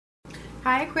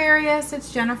Hi Aquarius,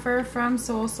 it's Jennifer from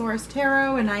Soul Source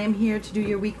Tarot, and I am here to do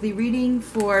your weekly reading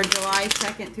for July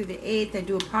 2nd through the 8th. I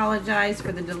do apologize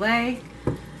for the delay.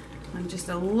 I'm just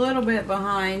a little bit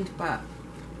behind, but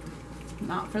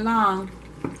not for long.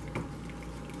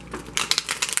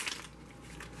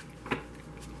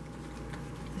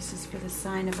 This is for the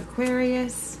sign of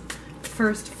Aquarius,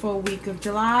 first full week of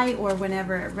July, or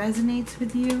whenever it resonates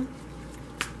with you.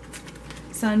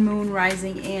 Sun, Moon,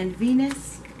 Rising, and Venus.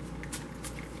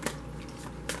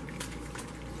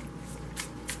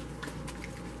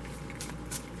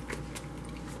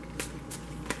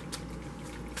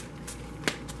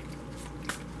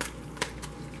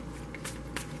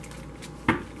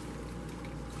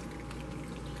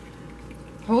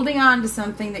 Holding on to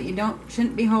something that you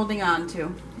shouldn't be holding on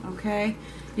to, okay?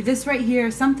 This right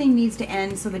here, something needs to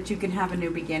end so that you can have a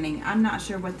new beginning. I'm not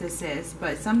sure what this is,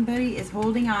 but somebody is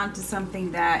holding on to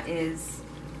something that is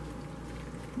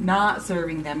not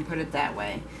serving them, put it that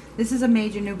way. This is a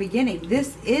major new beginning.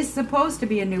 This is supposed to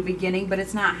be a new beginning, but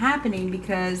it's not happening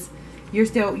because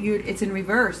it's in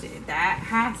reverse.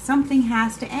 Something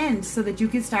has to end so that you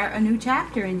can start a new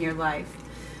chapter in your life.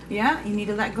 Yeah, you need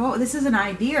to let go. This is an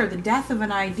idea, the death of an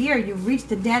idea. You've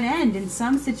reached a dead end in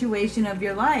some situation of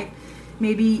your life.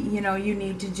 Maybe, you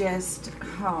need to just,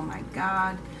 oh my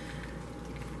God.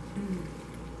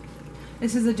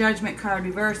 This is a Judgment card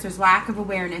reversed. There's lack of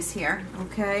awareness here,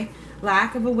 okay?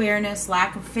 Lack of awareness,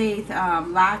 lack of faith,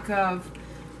 lack of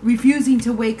refusing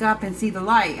to wake up and see the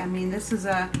light. I mean, this is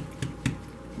a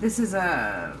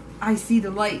I see the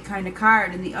light kind of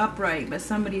card in the upright, but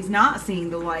somebody's not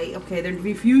seeing the light. Okay, they're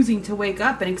refusing to wake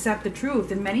up and accept the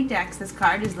truth. In many decks, this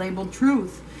card is labeled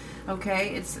truth.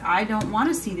 Okay, I don't want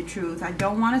to see the truth. I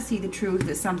don't want to see the truth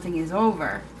that something is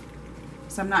over.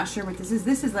 So I'm not sure what this is.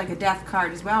 This is like a death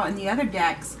card as well. In the other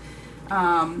decks,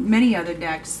 many other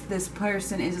decks, this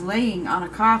person is laying on a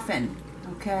coffin.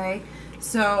 Okay,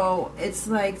 so it's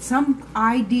like some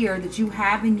idea that you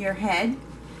have in your head.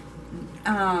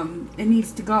 It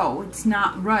needs to go. It's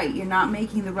not right. You're not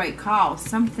making the right call.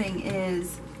 Something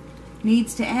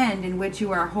needs to end in which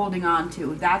you are holding on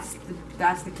to. That's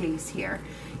the case here.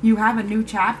 You have a new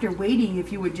chapter waiting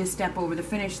if you would just step over the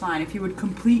finish line, if you would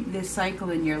complete this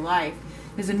cycle in your life.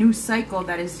 There's a new cycle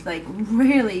that is like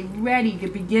really ready to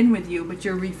begin with you, but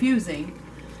you're refusing.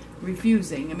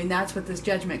 I mean, that's what this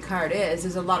Judgment card is.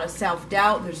 There's a lot of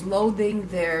self-doubt. There's loathing.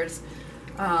 There's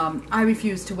I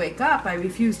refuse to wake up. I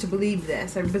refuse to believe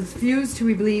this. I refuse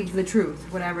to believe the truth,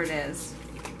 whatever it is.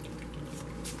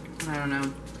 I don't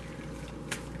know.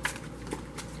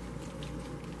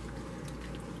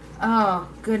 Oh,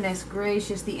 goodness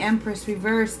gracious. The Empress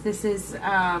reversed. This is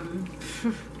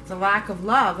it's a lack of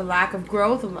love, a lack of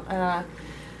growth,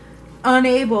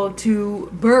 unable to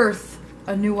birth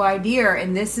a new idea,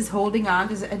 and this is holding on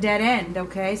to a dead end,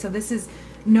 okay? So this is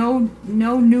no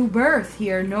new birth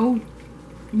here, no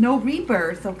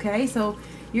rebirth, okay? So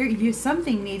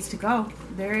something needs to go.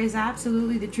 There is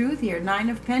absolutely the truth here. 9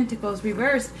 of Pentacles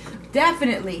reversed.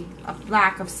 Definitely a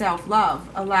lack of self-love,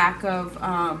 a lack of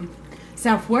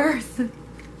self-worth.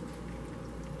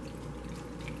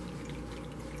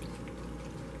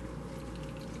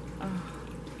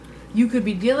 You could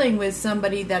be dealing with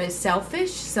somebody that is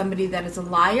selfish, somebody that is a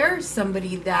liar,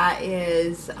 somebody that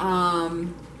is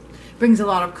brings a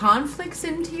lot of conflicts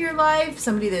into your life,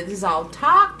 somebody that is all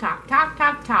talk.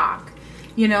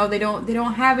 You know, they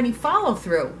don't have any follow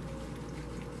through.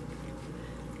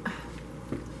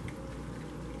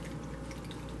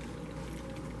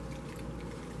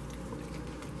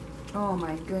 Oh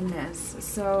my goodness.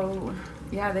 So,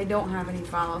 yeah, they don't have any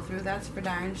follow through. That's for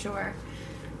darn sure.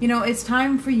 You know, it's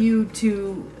time for you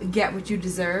to get what you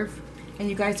deserve. And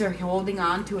you guys are holding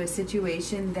on to a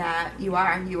situation that you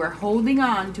are holding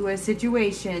on to a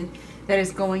situation that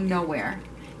is going nowhere.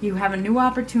 You have a new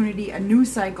opportunity, a new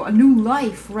cycle, a new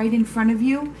life right in front of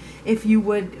you. If you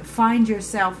would find your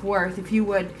self-worth, if you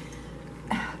would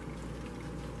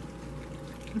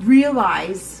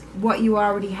realize what you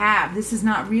already have. This is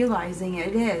not realizing it.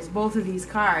 It is. Both of these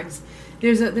cards.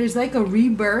 There's like a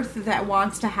rebirth that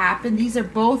wants to happen. These are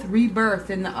both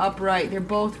rebirth in the upright. They're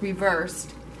both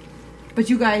reversed. But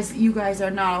you guys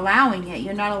are not allowing it.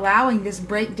 You're not allowing this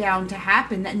breakdown to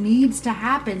happen that needs to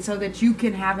happen so that you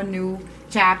can have a new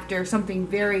chapter, something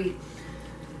very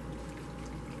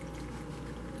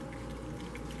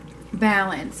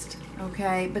balanced,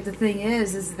 okay? But the thing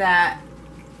is that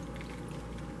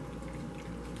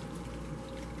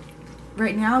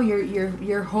right now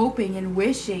you're hoping and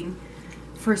wishing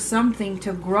for something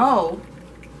to grow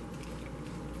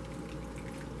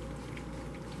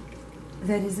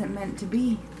that isn't meant to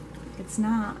be. It's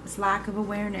not. It's lack of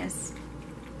awareness.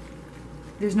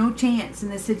 There's no chance in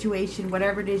this situation,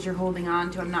 whatever it is you're holding on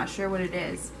to. I'm not sure what it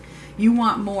is. You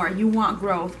want more. You want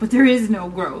growth, but there is no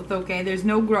growth, okay? There's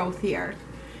no growth here.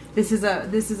 This is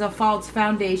a false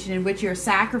foundation in which you're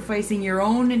sacrificing your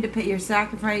own you're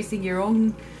sacrificing your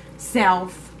own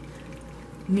self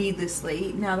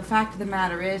needlessly. Now, the fact of the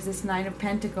matter is, this Nine of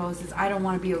Pentacles is, I don't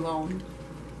want to be alone.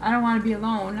 I don't want to be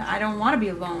alone. I don't want to be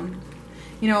alone.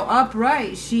 You know,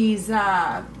 upright, she's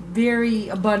very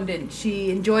abundant.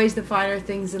 She enjoys the finer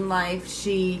things in life.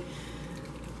 She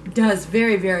does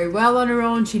very, very well on her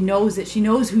own. She knows it. She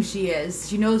knows who she is.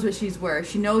 She knows what she's worth.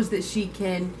 She knows that she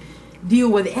can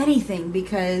deal with anything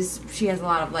because she has a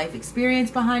lot of life experience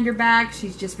behind her back.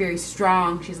 She's just very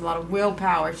strong. She has a lot of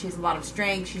willpower. She has a lot of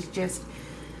strength. She's just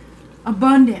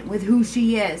abundant with who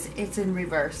she is. It's in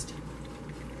reversed.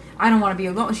 I don't want to be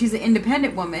alone. She's an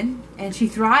independent woman, and she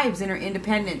thrives in her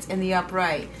independence in the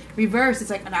upright. Reverse,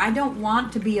 it's like, I don't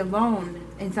want to be alone.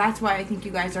 And that's why I think you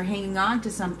guys are hanging on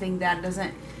to something that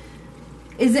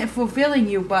isn't fulfilling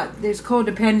you, but there's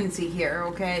codependency here,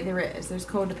 okay? There's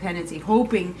codependency,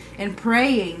 hoping and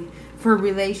praying for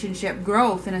relationship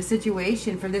growth in a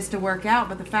situation for this to work out.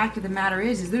 But the fact of the matter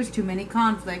is there's too many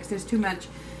conflicts. There's too much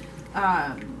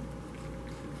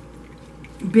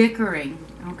bickering,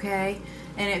 okay?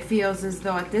 And it feels as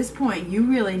though at this point you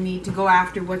really need to go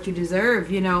after what you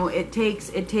deserve. You know, it takes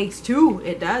two.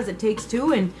 It does. It takes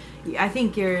two. And I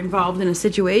think you're involved in a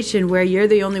situation where you're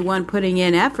the only one putting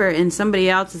in effort and somebody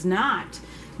else is not.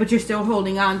 But you're still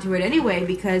holding on to it anyway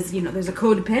because, you know, there's a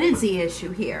codependency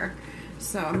issue here.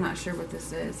 So I'm not sure what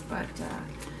this is, but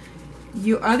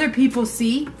other people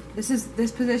see,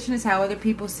 this position is how other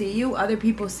people see you. Other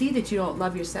people see that you don't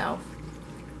love yourself.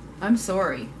 I'm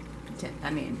sorry.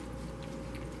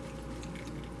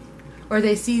 Or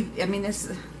they see,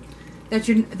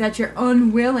 that you're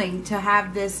unwilling to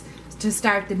have this, to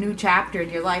start the new chapter in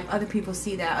your life. Other people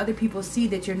see that. Other people see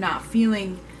that you're not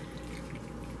feeling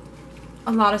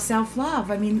a lot of self-love.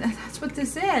 I mean, that's what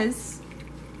this is.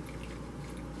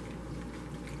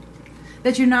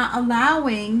 That you're not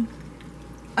allowing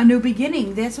a new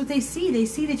beginning. That's what they see. They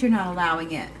see that you're not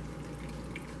allowing it.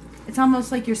 It's almost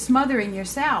like you're smothering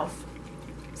yourself.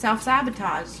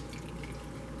 Self-sabotage.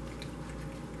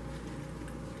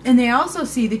 And they also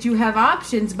see that you have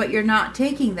options, but you're not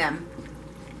taking them.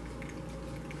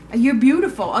 You're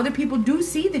beautiful. Other people do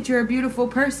see that you're a beautiful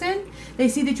person. They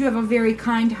see that you have a very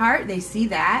kind heart. They see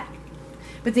that.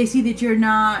 But they see that you're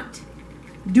not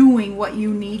doing what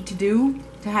you need to do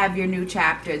to have your new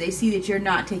chapter. They see that you're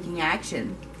not taking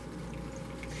action.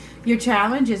 Your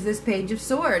challenge is this Page of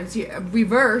Swords.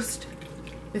 Reversed.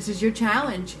 This is your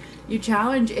challenge. Your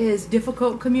challenge is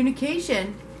difficult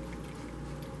communication.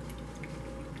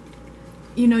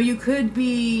 You know, you could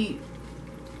be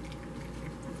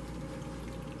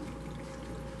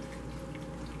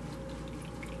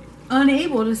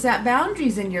unable to set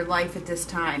boundaries in your life at this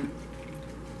time.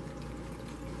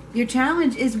 Your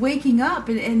challenge is waking up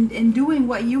and doing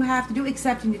what you have to do,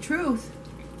 accepting the truth.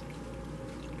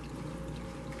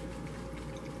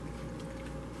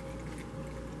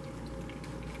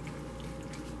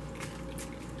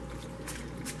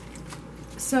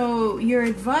 So your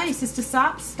advice is to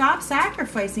stop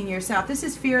sacrificing yourself. This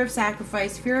is fear of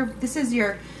sacrifice. This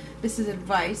is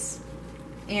advice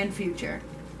and future.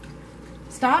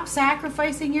 Stop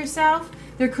sacrificing yourself.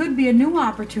 There could be a new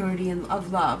opportunity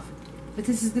of love, but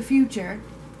this is the future.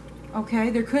 Okay,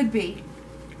 there could be,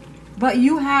 but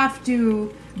you have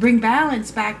to bring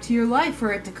balance back to your life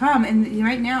for it to come. And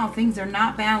right now things are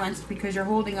not balanced because you're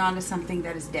holding on to something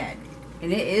that is dead,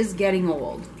 and it is getting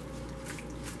old.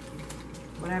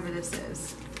 Whatever this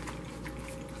is.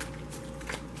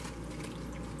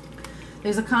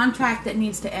 There's a contract that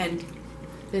needs to end.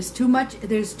 There's too much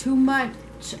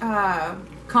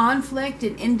conflict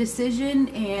and indecision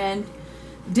and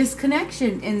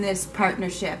disconnection in this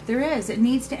partnership. There is. It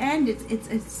needs to end.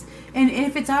 And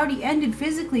if it's already ended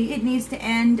physically, it needs to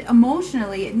end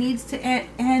emotionally. It needs to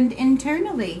end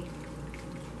internally.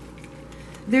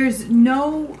 There's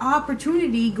no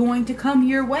opportunity going to come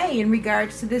your way in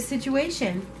regards to this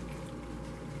situation.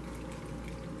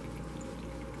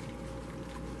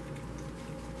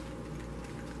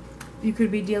 You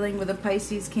could be dealing with a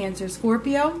Pisces, Cancer,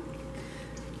 Scorpio.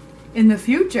 In the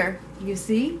future, you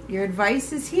see, your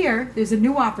advice is here. There's a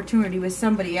new opportunity with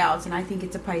somebody else, and I think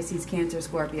it's a Pisces, Cancer,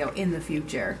 Scorpio in the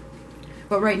future.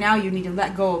 But right now you need to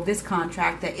let go of this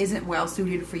contract that isn't well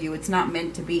suited for you. It's not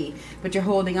meant to be. But you're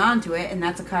holding on to it, and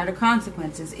that's a card of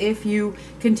consequences. If you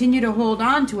continue to hold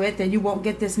on to it, then you won't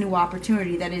get this new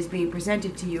opportunity that is being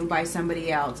presented to you by somebody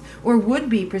else, or would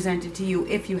be presented to you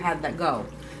if you had let go.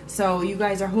 So you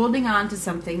guys are holding on to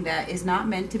something that is not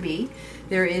meant to be.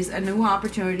 There is a new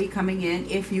opportunity coming in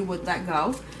if you would let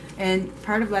go. And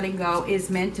part of letting go is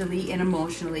mentally and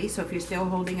emotionally. So if you're still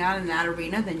holding on in that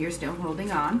arena, then you're still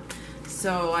holding on.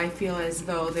 So I feel as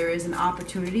though there is an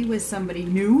opportunity with somebody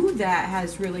new that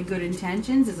has really good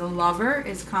intentions, is a lover,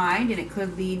 is kind, and it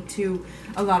could lead to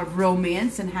a lot of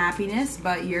romance and happiness,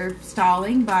 but you're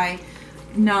stalling by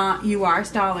you are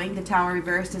stalling. The Tower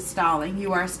reversed is stalling.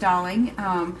 You are stalling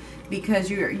because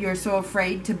you're so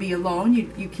afraid to be alone.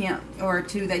 You can't, or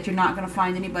that you're not going to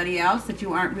find anybody else, that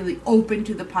you aren't really open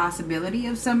to the possibility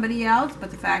of somebody else, but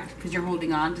the fact, because you're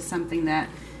holding on to something that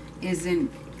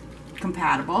isn't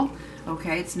compatible.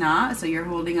 Okay, it's not. So you're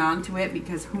holding on to it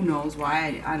because who knows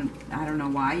why. I don't know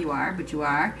why you are, but you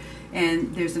are.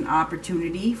 And there's an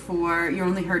opportunity for, you're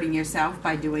only hurting yourself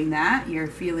by doing that. You're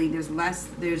feeling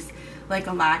there's like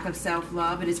a lack of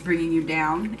self-love, and it's bringing you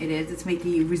down. It's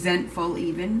making you resentful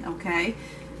even, okay?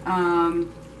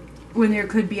 When there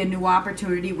could be a new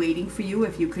opportunity waiting for you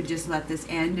if you could just let this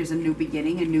end. There's a new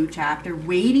beginning, a new chapter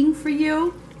waiting for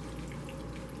you.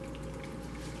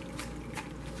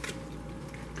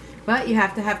 But you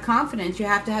have to have confidence, you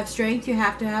have to have strength, you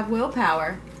have to have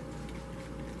willpower.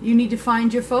 You need to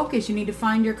find your focus, you need to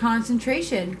find your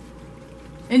concentration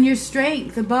and your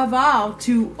strength above all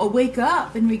to wake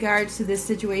up in regards to this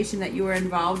situation that you were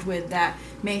involved with that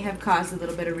may have caused a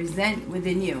little bit of resent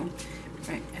within you.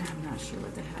 Right? I'm not sure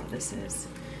what the hell this is.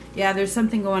 Yeah, there's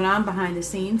something going on behind the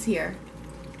scenes here.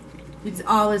 It's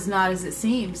all is not as it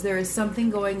seems. There is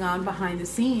something going on behind the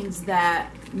scenes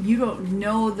that you don't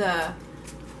know the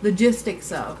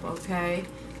logistics of, okay?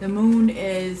 The moon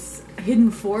is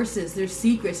hidden forces. There's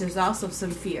secrets. There's also some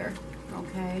fear,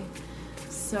 okay?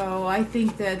 So I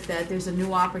think that there's a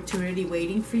new opportunity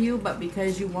waiting for you, but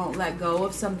because you won't let go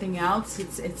of something else,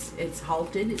 it's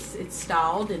halted, it's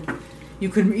stalled, and you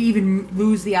could even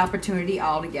lose the opportunity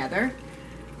altogether.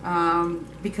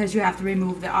 Because you have to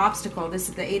remove the obstacle. This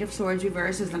is the Eight of Swords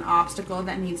reverse, is an obstacle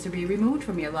that needs to be removed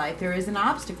from your life. There is an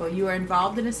obstacle. You are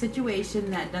involved in a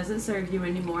situation that doesn't serve you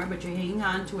anymore, but you're hanging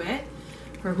on to it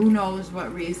for who knows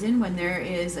what reason, when there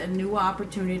is a new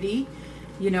opportunity,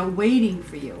 waiting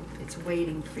for you. It's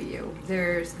waiting for you.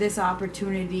 There's this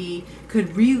opportunity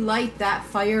could relight that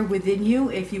fire within you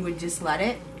if you would just let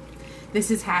it. This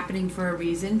is happening for a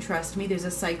reason. Trust me. There's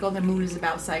a cycle. The moon is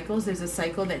about cycles. There's a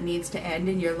cycle that needs to end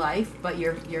in your life, but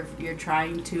you're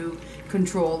trying to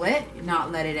control it,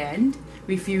 not let it end,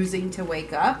 refusing to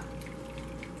wake up.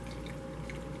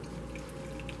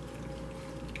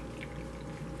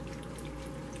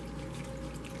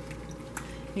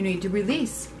 You need to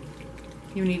release.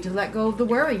 You need to let go of the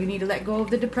worry. You need to let go of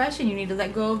the depression. You need to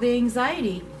let go of the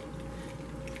anxiety.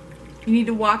 You need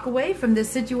to walk away from this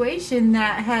situation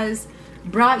that has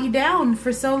brought you down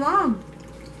for so long.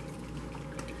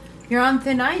 You're on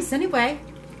thin ice anyway.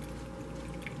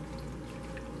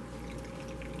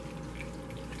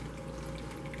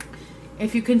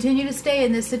 If you continue to stay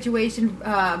in this situation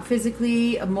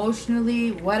physically,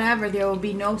 emotionally, whatever, there will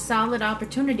be no solid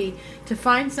opportunity to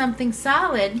find something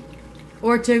solid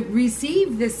or to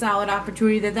receive this solid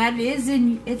opportunity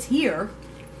it's here.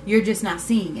 You're just not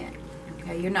seeing it.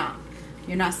 Okay, you're not.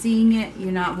 You're not seeing it.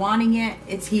 You're not wanting it.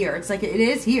 It's here. It's like it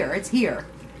is here. It's here.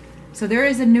 So there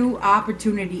is a new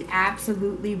opportunity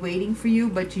absolutely waiting for you,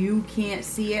 but you can't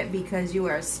see it because you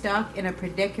are stuck in a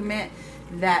predicament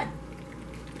that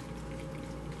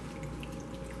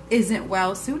isn't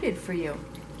well suited for you.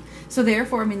 So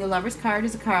therefore, the Lover's card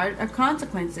is a card of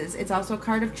consequences. It's also a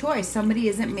card of choice. Somebody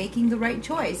isn't making the right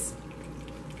choice.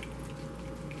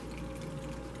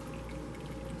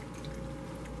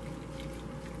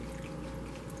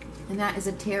 And that is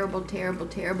a terrible, terrible,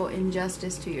 terrible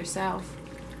injustice to yourself.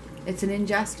 It's an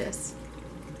injustice.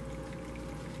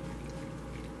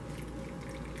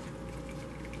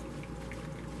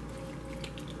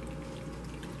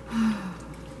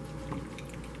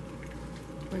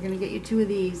 We're going to get you two of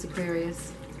these,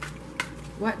 Aquarius.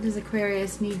 What does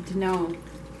Aquarius need to know?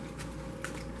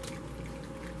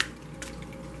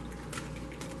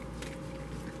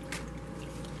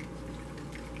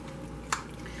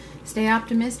 Stay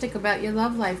optimistic about your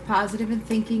love life. Positive and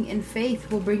thinking and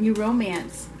faith will bring you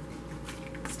romance.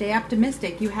 Stay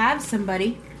optimistic. You have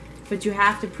somebody, but you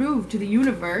have to prove to the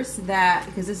universe that,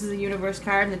 because this is a universe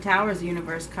card and the Tower is a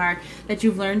universe card, that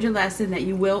you've learned your lesson, that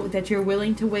you're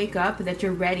willing to wake up, that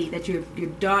you're ready, that you're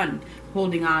done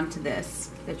holding on to this,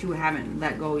 that you haven't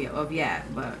let go of yet,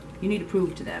 but you need to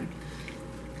prove to them.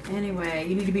 Anyway,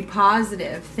 you need to be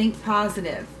positive. Think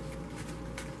positive.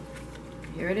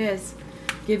 Here it is.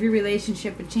 Give your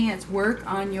relationship a chance. Work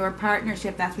on your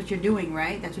partnership. That's what you're doing,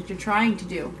 right? That's what you're trying to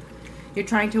do. You're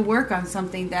trying to work on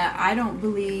something that I don't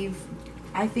believe.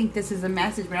 I think this is a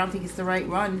message, but I don't think it's the right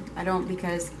one. I don't,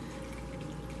 because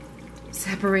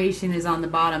separation is on the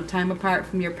bottom. Time apart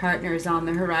from your partner is on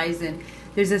the horizon.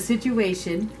 There's a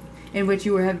situation in which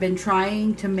you have been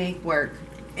trying to make work,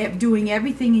 doing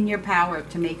everything in your power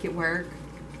to make it work.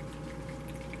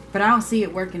 But I don't see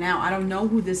it working out. I don't know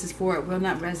who this is for. It will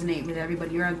not resonate with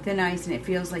everybody. You're on thin ice, and it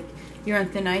feels like you're on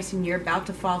thin ice and you're about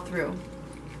to fall through.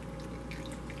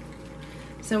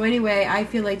 So anyway, I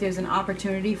feel like there's an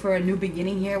opportunity for a new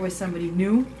beginning here with somebody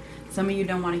new. Some of you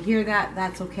don't want to hear that.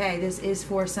 That's okay. This is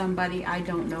for somebody. I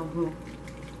don't know who.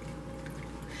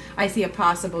 I see a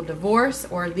possible divorce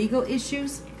or legal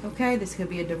issues. Okay, this could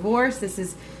be a divorce.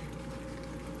 There's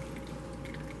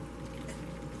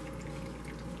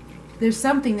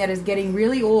something that is getting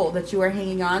really old that you are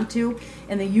hanging on to,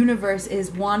 and the universe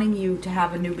is wanting you to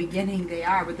have a new beginning. They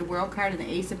are, with the World card and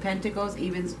the Ace of Pentacles,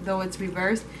 even though it's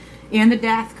reversed, and the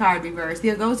Death card reversed.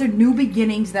 Those are new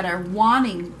beginnings that are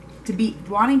wanting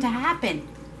to happen.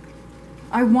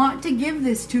 I want to give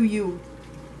this to you.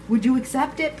 Would you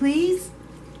accept it, please?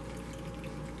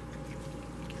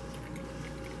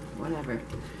 Whatever.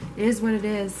 It is what it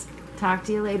is. Talk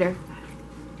to you later.